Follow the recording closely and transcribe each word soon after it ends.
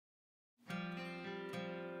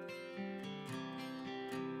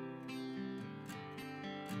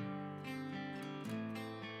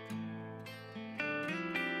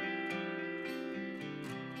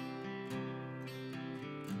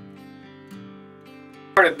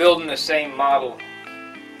Part of building the same model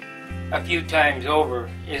a few times over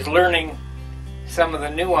is learning some of the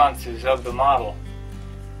nuances of the model.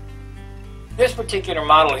 This particular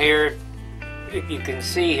model here, if you can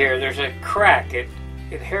see here, there's a crack. It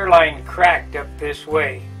hairline cracked up this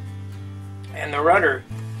way, and the rudder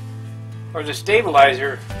or the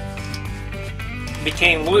stabilizer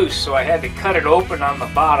became loose, so I had to cut it open on the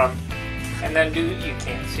bottom and then you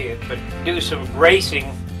can't see it, but do some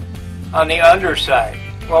bracing on the underside.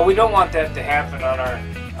 Well, we don't want that to happen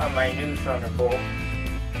on my new Thunderbolt.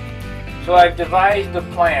 So I've devised a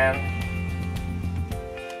plan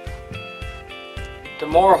to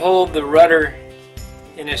more hold the rudder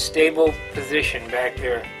in a stable position back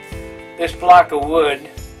there. This block of wood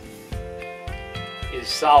is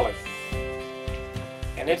solid,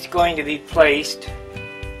 and it's going to be placed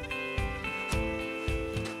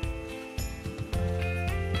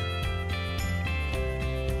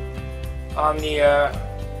on the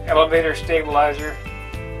elevator stabilizer,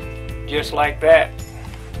 just like that.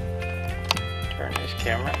 Turn this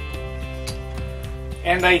camera.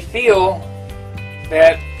 And I feel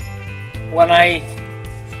that when I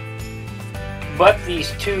butt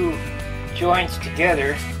these two joints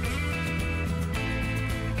together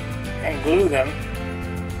and glue them,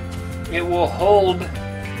 it will hold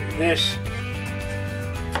this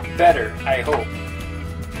better, I hope.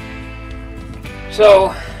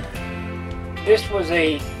 So this was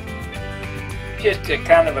just a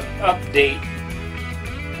kind of an update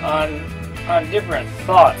on different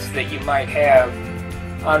thoughts that you might have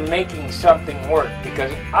on making something work,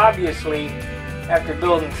 because obviously after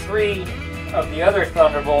building 3 of the other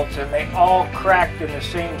Thunderbolts and they all cracked in the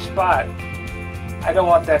same spot, I don't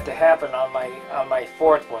want that to happen on my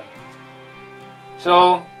 4th one.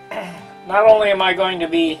 So not only am I going to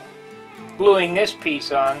be gluing this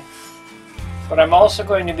piece on, but I'm also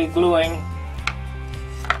going to be gluing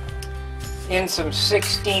in some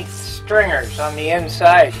 1/16 stringers on the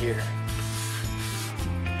inside here.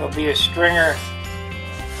 There'll be a stringer,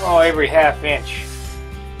 every ½ inch.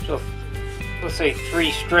 So let's say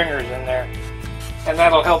 3 stringers in there, and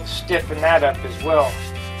that'll help stiffen that up as well.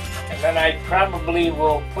 And then I probably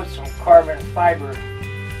will put some carbon fiber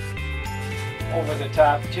over the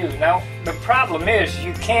top too. Now the problem is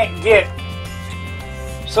you can't get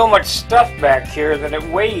so much stuff back here that it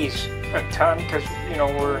weighs a ton, because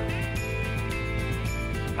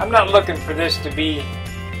I'm not looking for this to be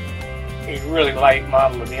a really light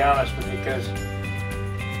model, to be honest with you, because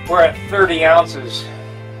we're at 30 ounces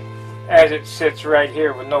as it sits right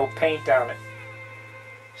here with no paint on it.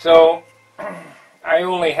 So I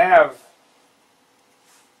only have,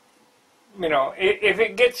 if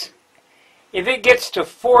it gets to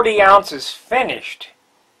 40 ounces finished,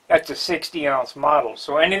 that's a 60-ounce model.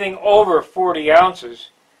 So anything over 40 ounces,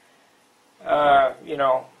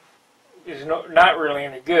 is not really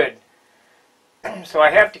any good. So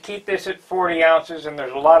I have to keep this at 40 ounces, and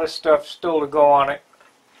there's a lot of stuff still to go on it.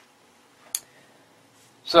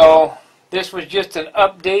 So this was just an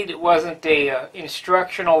update. It wasn't a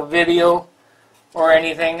instructional video or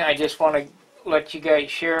anything. I just want to let you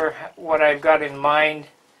guys share what I've got in mind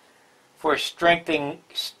for strengthening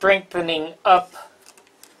up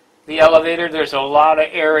the elevator. There's a lot of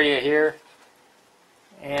area here,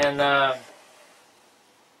 and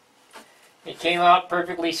it came out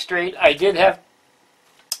perfectly straight. I did have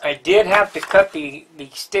to cut the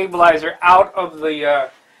stabilizer out of the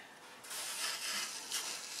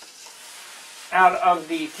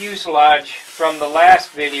fuselage from the last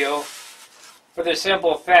video, for the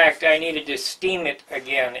simple fact I needed to steam it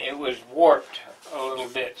again. It was warped a little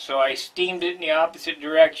bit, so I steamed it in the opposite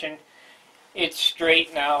direction. It's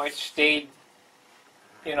straight now. It stayed,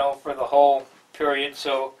 for the whole period,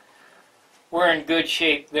 so we're in good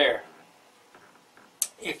shape there.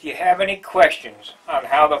 If you have any questions on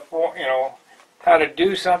how to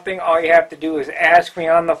do something, all you have to do is ask me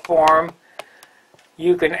on the forum.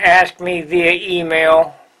 You can ask me via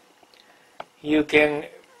email. You can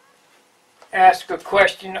ask a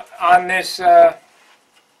question on this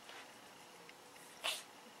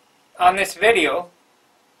video.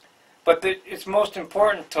 But it's most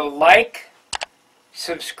important to like,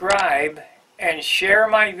 subscribe, and share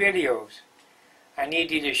my videos. I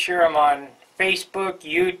need you to share them on Facebook,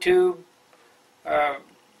 YouTube,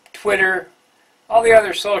 Twitter, all the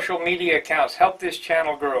other social media accounts. Help this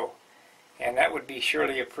channel grow, and that would be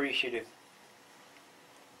surely appreciated.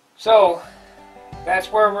 So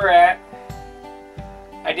that's where we're at.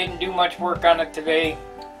 I didn't do much work on it today.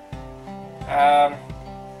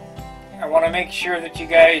 I want to make sure that you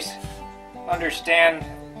guys understand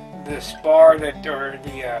the spar or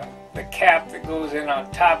the cap that goes in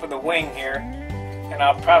on top of the wing here. and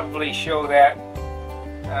I'll probably show that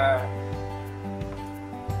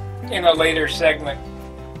in a later segment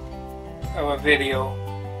of a video.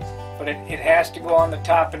 But it has to go on the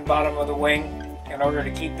top and bottom of the wing in order to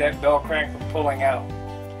keep that bell crank from pulling out.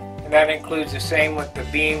 And that includes the same with the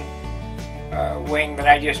beam wing that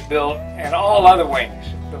I just built and all other wings.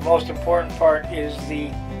 The most important part is the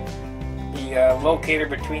locator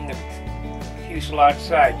between the fuselage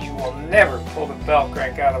sides. You will never pull the bell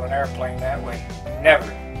crank out of an airplane that way. Never.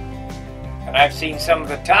 And I've seen some of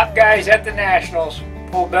the top guys at the Nationals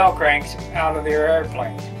pull bell cranks out of their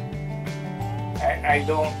airplanes. I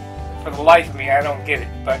don't, for the life of me, I don't get it,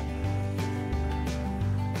 but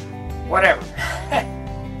whatever.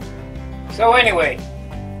 So anyway,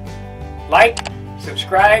 like,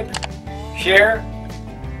 subscribe, share.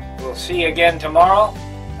 We'll see you again tomorrow.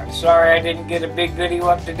 I'm sorry I didn't get a big video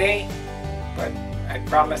up today, but I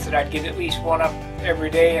promised that I'd get at least one up every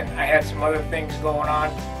day, and I had some other things going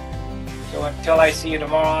on. So until I see you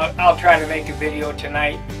tomorrow, I'll try to make a video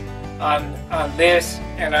tonight on this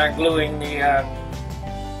and on gluing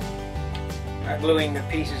the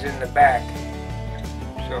pieces in the back.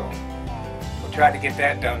 So we'll try to get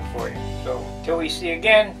that done for you. So until we see you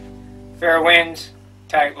again, fair winds,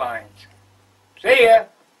 tight lines. See ya!